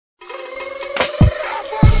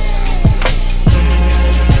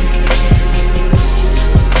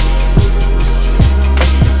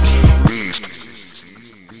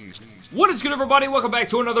good, everybody? Welcome back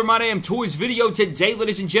to another My Damn Toys video. Today,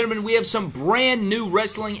 ladies and gentlemen, we have some brand new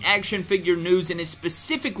wrestling action figure news, and it's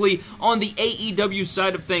specifically on the AEW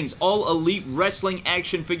side of things. All Elite Wrestling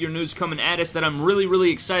action figure news coming at us that I'm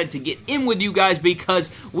really excited to get in with you guys,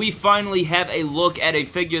 because we finally have a look at a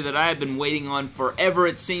figure that I have been waiting on forever.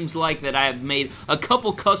 It seems like that I have made a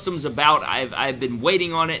couple customs about. I've been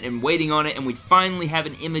waiting on it, and we finally have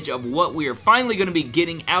an image of what we are finally going to be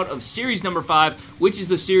getting out of Series number 5, which is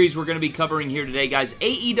the series we're going to be covering here today, guys.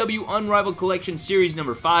 AEW Unrivaled Collection Series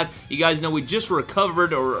number 5. You guys know we just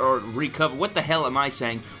recovered, what the hell am I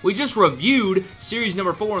saying? We just reviewed Series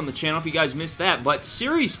number 4 on the channel, if you guys missed that. But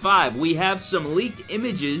Series 5, we have some leaked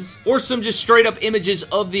images, or some just straight up images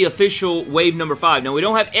of the official Wave number 5. Now, we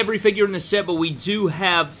don't have every figure in the set, but we do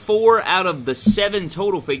have 4 out of the 7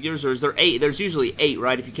 total figures, or is there 8? There's usually 8,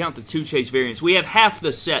 right? If you count the 2 chase variants. We have half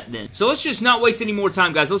the set then. So let's just not waste any more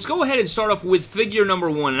time, guys. Let's go ahead and start off with figure number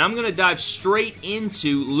 1, and I'm going to dive straight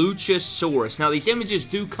into Luchasaurus. Now, these images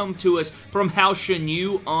do come to us from Hao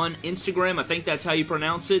Shen-Yu on Instagram. I think that's how you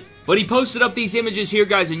pronounce it. But he posted up these images here,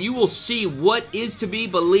 guys, and you will see what is to be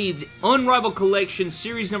believed Unrivaled Collection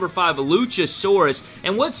Series number 5 Luchasaurus.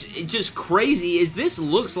 And what's just crazy is this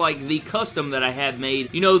looks like the custom that I have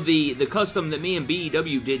made. You know, the custom that me and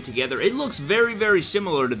BEW did together. It looks very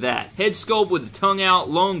similar to that. Head sculpt with the tongue out,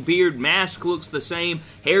 long beard, mask looks the same,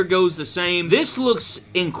 hair goes the same. This looks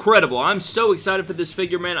incredible. I'm so excited for this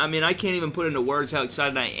figure, man. I mean, I can't even put into words how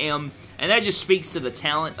excited I am. And that just speaks to the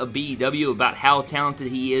talent of BEW, about how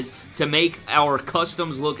talented he is to make our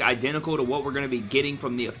customs look identical to what we're going to be getting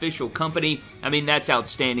from the official company. I mean, that's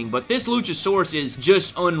outstanding. But this Luchasaurus is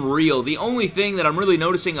just unreal. The only thing that I'm really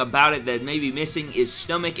noticing about it that may be missing is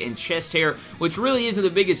stomach and chest hair, which really isn't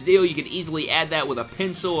the biggest deal. You could easily add that with a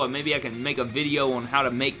pencil, and maybe I can make a video on how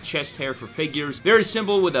to make chest hair for figures. Very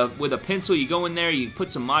simple. With a pencil, you go in there, you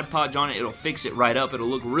put some Mod Podge on it, it'll fix it right up. It'll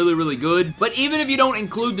look really good. But even if you don't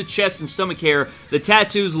include the chest and stomach hair, the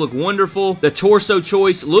tattoos look wonderful. The torso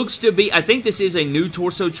choice looks to be, I think this is a new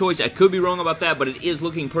torso choice. I could be wrong about that, but it is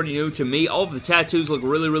looking pretty new to me. All of the tattoos look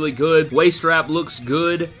really good. Waist strap looks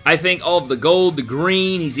good. I think all of the gold, the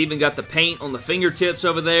green, he's even got the paint on the fingertips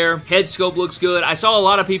over there. Head sculpt looks good. I saw a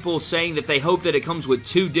lot of people saying that they hope that it comes with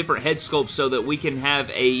 2 different head sculpts so that we can have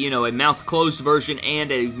a, you know, a mouth closed version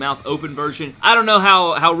and a mouth open version. I don't know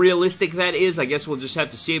how realistic that is. I guess we'll just have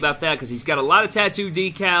to see about that, because he's got a lot of tattoo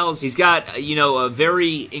decals. He's got, you know, a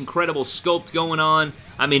very incredible sculpt going on.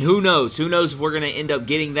 I mean, who knows? Who knows if we're going to end up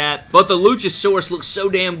getting that? But the Luchasaurus looks so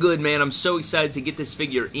damn good, man. I'm so excited to get this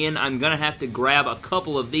figure in. I'm going to have to grab a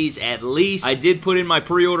couple of these at least. I did put in my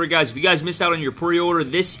pre-order, guys. If you guys missed out on your pre-order,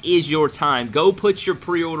 this is your time. Go put your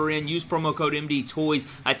pre-order in. Use promo code MDTOYS.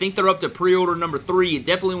 I think they're up to pre-order number 3. You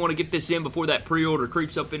definitely want to get this in before that pre-order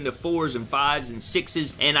creeps up into 4s and 5s and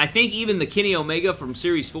 6s. And I think even the Kenny Omega from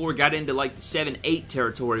Series 4 got into like the 7-8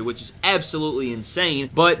 territory, which is absolutely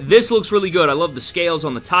insane. But this looks really good. I love the scales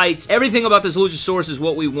on the tights. Everything about this Luchasaurus is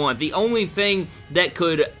what we want. The only thing that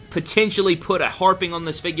could potentially put a harping on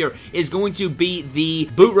this figure is going to be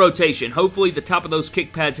the boot rotation. Hopefully the top of those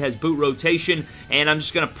kick pads has boot rotation, and I'm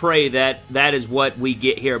just going to pray that that is what we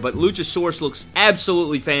get here. But Luchasaurus looks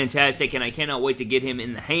absolutely fantastic, and I cannot wait to get him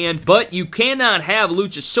in the hand. But you cannot have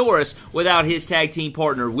Luchasaurus without his tag team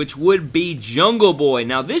partner, which would be Jungle Boy.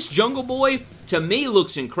 Now, this Jungle Boy, to me,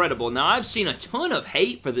 looks incredible. Now, I've seen a ton of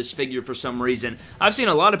hate for this figure for some reason. I've seen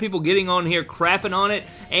a lot of people getting on here crapping on it,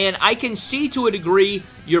 and I can see to a degree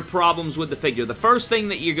your problems with the figure. The first thing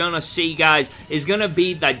that you're going to see, guys, is going to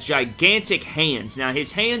be the gigantic hands. Now,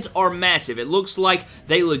 his hands are massive. It looks like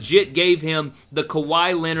they legit gave him the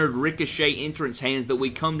Kawhi Leonard Ricochet entrance hands that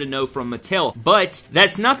we come to know from Mattel. But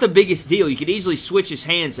that's not the biggest deal. You could easily switch his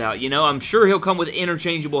hands out, you know. I'm sure he'll come with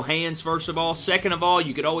interchangeable hands, first of all. Second of all,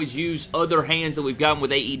 you could always use other hands that we've gotten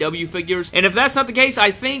with AEW figures. And if that's not the case,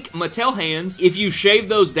 I think Mattel hands, if you shave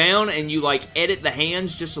those down and you like edit the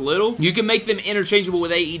hands just a little, you can make them interchangeable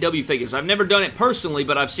with AEW figures. I've never done it personally,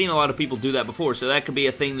 but I've seen a lot of people do that before, so that could be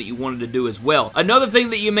a thing that you wanted to do as well. Another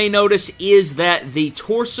thing that you may notice is that the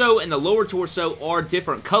torso and the lower torso are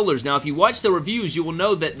different colors. Now, if you watch the reviews, you will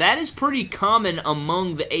know that that is pretty common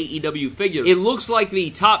among the AEW figures. It looks like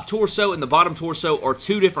the top torso and the bottom torso are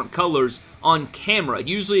 2 different colors on camera.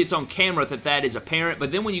 Usually it's on camera that is apparent,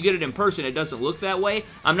 but then when you get it in person, it doesn't look that way.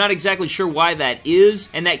 I'm not exactly sure why that is,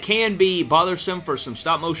 and that can be bothersome for some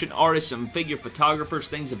stop motion artists, some figure photographers,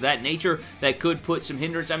 things of that nature that could put some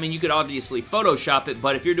hindrance. I mean, you could obviously Photoshop it,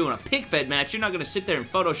 but if you're doing a pick fed match, you're not going to sit there and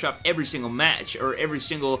Photoshop every single match or every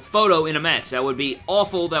single photo in a match. That would be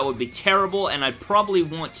awful, that would be terrible, and I'd probably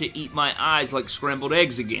want to eat my eyes like scrambled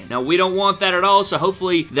eggs again. Now, we don't want that at all, so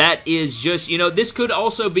hopefully that is just, you know, this could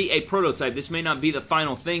also be a prototype prototype. This may not be the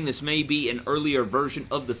final thing. This may be an earlier version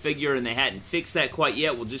of the figure, and they hadn't fixed that quite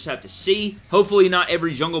yet. We'll just have to see. Hopefully not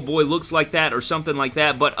every Jungle Boy looks like that or something like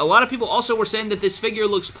that, but a lot of people also were saying that this figure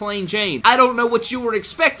looks plain Jane. I don't know what you were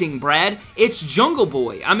expecting, Brad. It's Jungle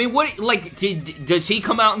Boy. I mean, what, like, does he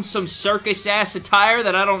come out in some circus-ass attire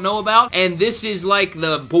that I don't know about, and this is like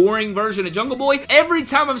the boring version of Jungle Boy? Every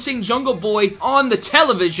time I've seen Jungle Boy on the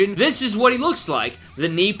television, this is what he looks like. The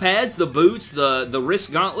knee pads, the boots, the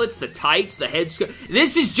wrist gauntlets, the tights, the head scarf.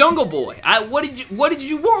 This is Jungle Boy. What did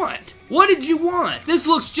you want? What did you want? This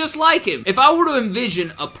looks just like him. If I were to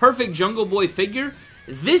envision a perfect Jungle Boy figure,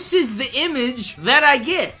 this is the image that I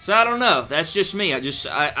get. So I don't know. That's just me.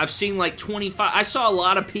 I've seen like 25. I saw a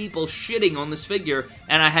lot of people shitting on this figure,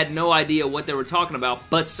 and I had no idea what they were talking about,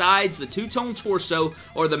 besides the two-tone torso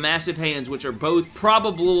or the massive hands, which are both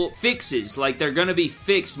probable fixes. Like, they're going to be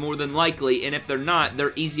fixed more than likely, and if they're not,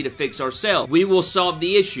 they're easy to fix ourselves. We will solve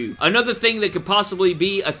the issue. Another thing that could possibly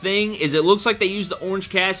be a thing is it looks like they used the Orange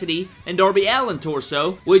Cassidy and Darby Allin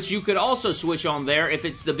torso, which you could also switch on there if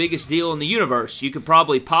it's the biggest deal in the universe. You could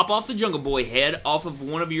probably pop off the Jungle Boy head off of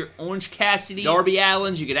one of your Orange Cassidy, Darby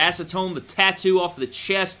Allins. You could acetone the tattoo off the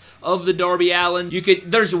chest of the Darby Allin. You could,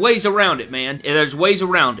 there's ways around it, man. There's ways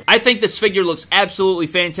around it. I think this figure looks absolutely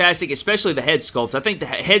fantastic, especially the head sculpt. I think the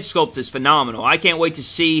head sculpt is phenomenal. I can't wait to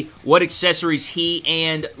see what accessories he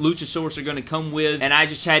and Luchasaurus are going to come with, and I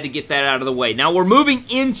just had to get that out of the way. Now, we're moving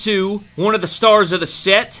into one of the stars of the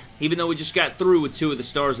set. Even though we just got through with 2 of the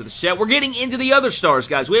stars of the set, we're getting into the other stars,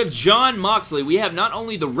 guys. We have Jon Moxley. We have not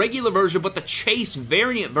only the regular version, but the Chase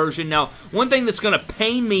variant version. Now, one thing that's going to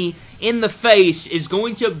pain me in the face is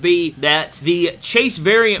going to be that the Chase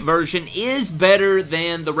variant version is better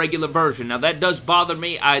than the regular version. Now, that does bother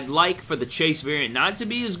me. I'd like for the Chase variant not to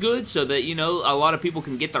be as good so that, you know, a lot of people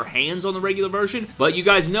can get their hands on the regular version. But you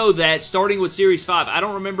guys know that starting with Series 5, I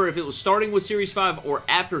don't remember if it was starting with Series 5 or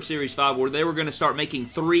after Series 5 where they were going to start making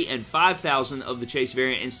 3,000 and 5,000 of the Chase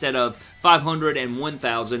variant instead of 500 and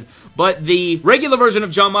 1,000. But the regular version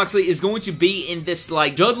of Jon Moxley is going to be in this,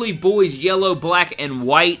 like, Dudley Boyz yellow, black, and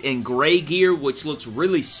white and gray gear, which looks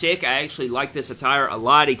really sick. I actually like this attire a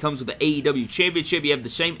lot. He comes with the AEW Championship. You have the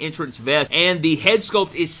same entrance vest, and the head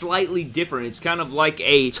sculpt is slightly different. It's kind of like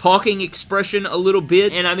a talking expression a little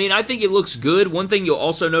bit, and I mean, I think it looks good. One thing you'll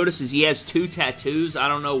also notice is he has 2 tattoos. I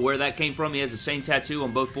don't know where that came from. He has the same tattoo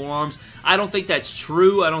on both forearms. I don't think that's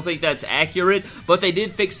true. I don't think that's accurate, but they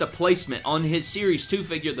did fix the placement. On his Series 2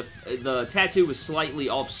 figure, the tattoo was slightly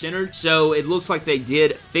off-centered, so it looks like they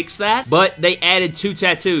did fix that, but they added 2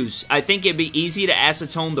 tattoos. I think it'd be easy to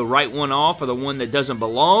acetone the right one off or the one that doesn't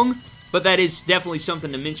belong, but that is definitely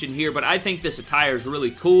something to mention here. But I think this attire is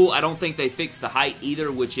really cool. I don't think they fixed the height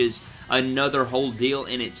either, which is another whole deal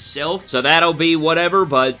in itself. So that'll be whatever,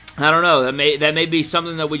 but I don't know. That may be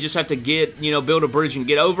something that we just have to get, you know, build a bridge and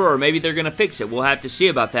get over, or maybe they're going to fix it. We'll have to see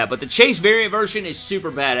about that. But the Chase variant version is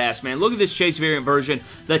super badass, man. Look at this Chase variant version.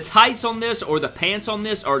 The tights on this, or the pants on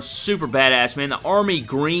this, are super badass, man. The army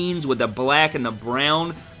greens with the black and the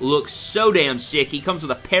brown looks so damn sick. He comes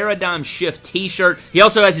with a Paradigm Shift t-shirt. He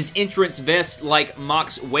also has his entrance vest like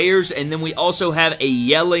Mox wears, and then we also have a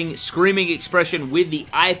yelling, screaming expression with the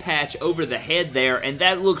eye patch over the head there, and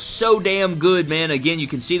that looks so damn good, man. Again, you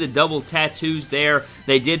can see the double tattoos there.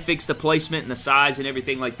 They did fix the placement and the size and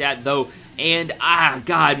everything like that, though, and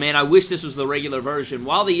God, man, I wish this was the regular version.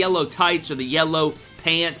 While the yellow tights or the yellow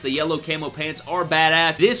pants, the yellow camo pants are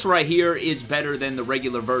badass, this right here is better than the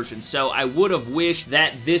regular version. So I would have wished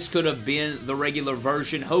that this could have been the regular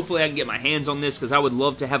version. Hopefully I can get my hands on this, because I would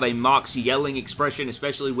love to have a Mox yelling expression,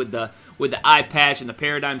 especially with the eye patch and the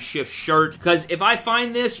Paradigm Shift shirt. Because if I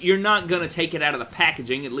find this, you're not gonna take it out of the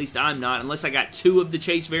packaging. At least I'm not, unless I got 2 of the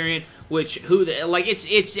Chase variant. Which,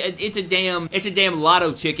 it's a damn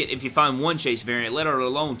lotto ticket if you find 1 Chase variant, let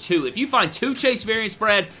alone 2. If you find 2 Chase variants,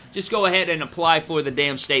 Brad, just go ahead and apply for the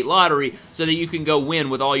damn state lottery so that you can go win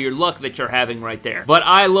with all your luck that you're having right there. But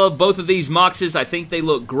I love both of these Moxes. I think they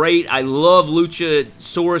look great. I love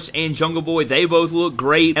Luchasaurus and Jungle Boy. They both look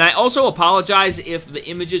great. And I also apologize if the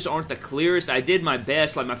images aren't the clearest. I did my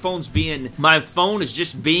best. Like, my phone is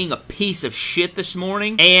just being a piece of shit this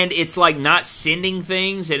morning, and it's like not sending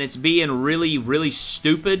things, and it's being really, really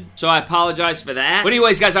stupid. So I apologize for that. But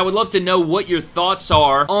anyways, guys, I would love to know what your thoughts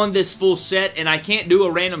are on this full set, and I can't do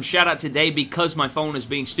a random shout out today because my phone is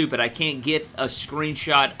being stupid. I can't get a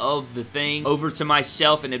screenshot of the thing over to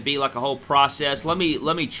myself, and it'd be like a whole process. Let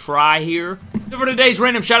me try here. So for today's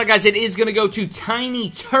random shout out, guys, it is going to go to Tiny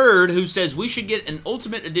Turd, who says we should get an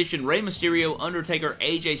Ultimate Edition Rey Mysterio, Undertaker,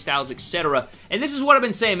 AJ Styles, etc. And this is what I've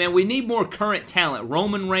been saying, man. We need more current talent.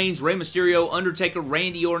 Roman Reigns, Rey Mysterio, Undertaker,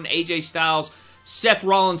 Randy Orton, AJ Styles, Seth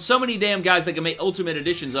Rollins, so many damn guys that can make Ultimate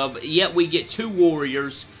Editions of, yet we get 2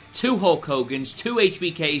 Warriors, 2 Hulk Hogans, 2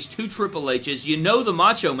 HBKs, 2 Triple H's. You know the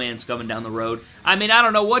Macho Man's coming down the road. I mean, I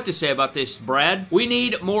don't know what to say about this, Brad. We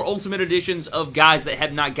need more Ultimate Editions of guys that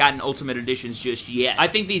have not gotten Ultimate Editions just yet. I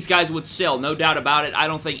think these guys would sell, no doubt about it. I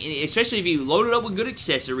don't think, especially if you load it up with good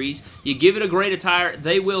accessories, you give it a great attire,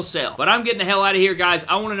 they will sell. But I'm getting the hell out of here, guys.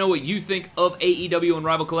 I want to know what you think of AEW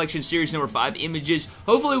Unrivaled Collection Series number 5 images.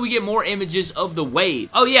 Hopefully we get more images of the Wave.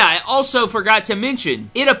 Oh yeah, I also forgot to mention,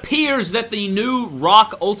 it appears that the new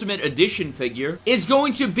Rock Ultimate Edition figure is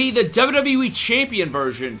going to be the WWE Champion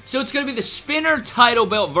version. So it's going to be the spinner title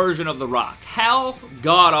belt version of The Rock. How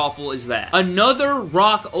god-awful is that? Another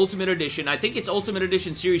Rock Ultimate Edition. I think it's Ultimate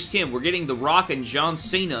Edition Series 10. We're getting The Rock and John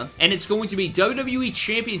Cena. And it's going to be WWE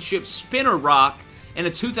Championship Spinner Rock and a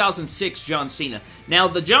 2006 John Cena. Now,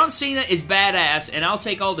 the John Cena is badass, and I'll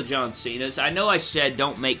take all the John Cenas. I know I said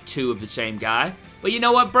don't make 2 of the same guy. But you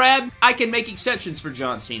know what, Brad? I can make exceptions for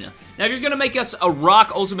John Cena. Now, if you're going to make us a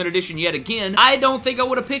Rock Ultimate Edition yet again, I don't think I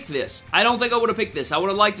would have picked this. I don't think I would have picked this. I would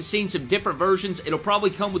have liked to seen some different versions. It'll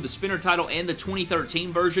probably come with the spinner title and the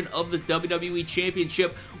 2013 version of the WWE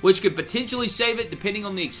Championship, which could potentially save it depending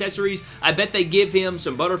on the accessories. I bet they give him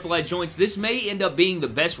some butterfly joints. This may end up being the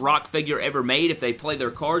best Rock figure ever made if they play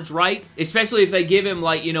their cards right, especially if they give him,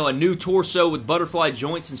 like, you know, a new torso with butterfly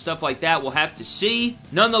joints and stuff like that. We'll have to see.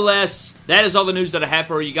 Nonetheless, that is all the news that I have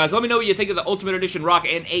for you guys. Let me know what you think of the Ultimate Edition Rock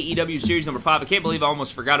and AEW Series number 5. I can't believe I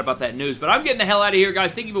almost forgot about that news, but I'm getting the hell out of here,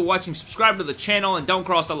 guys. Thank you for watching. Subscribe to the channel, and don't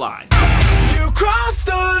cross the line. You crossed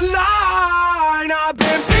the line. I've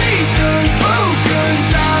been beaten, broken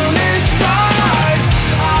down inside.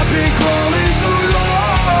 I've been crawling so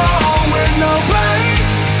long with no